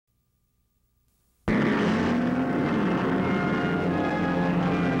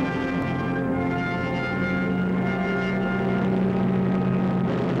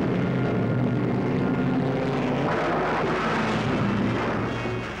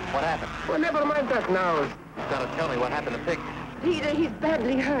What happened? Well, never mind that now. You've got to tell me what happened to Pig. Peter, he's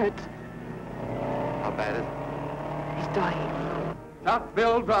badly hurt. How bad is it? He's dying.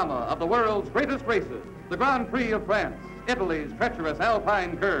 Shot-filled drama of the world's greatest races, the Grand Prix of France, Italy's treacherous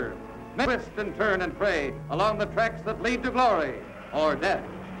alpine curve. Twist and turn and fray along the tracks that lead to glory or death.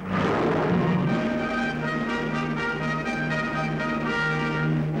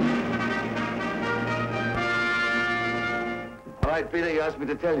 All right, Peter, you asked me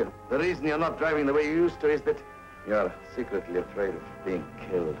to tell you. The reason you're not driving the way you used to is that you're secretly afraid of being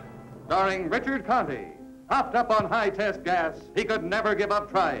killed. Starring Richard Conte. Hopped up on high-test gas, he could never give up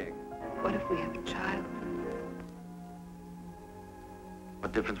trying. What if we have a child?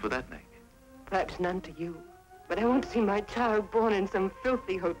 What difference would that make? Perhaps none to you. But I won't see my child born in some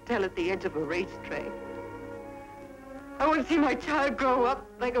filthy hotel at the edge of a racetrack. I won't see my child grow up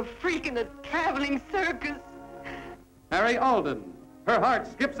like a freak in a traveling circus. Mary Aldon. Her heart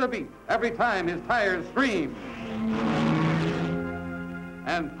skips a beat every time his tires scream.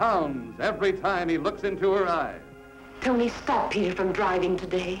 And pounds every time he looks into her eyes. Tony, stop Peter from driving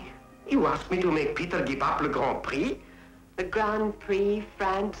today. You asked me to make Peter give up le Grand Prix? The Grand Prix,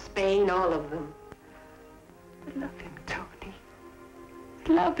 France, Spain, all of them. I love him, Tony.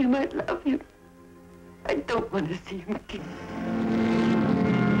 I love him, I love him. I don't want to see him killed.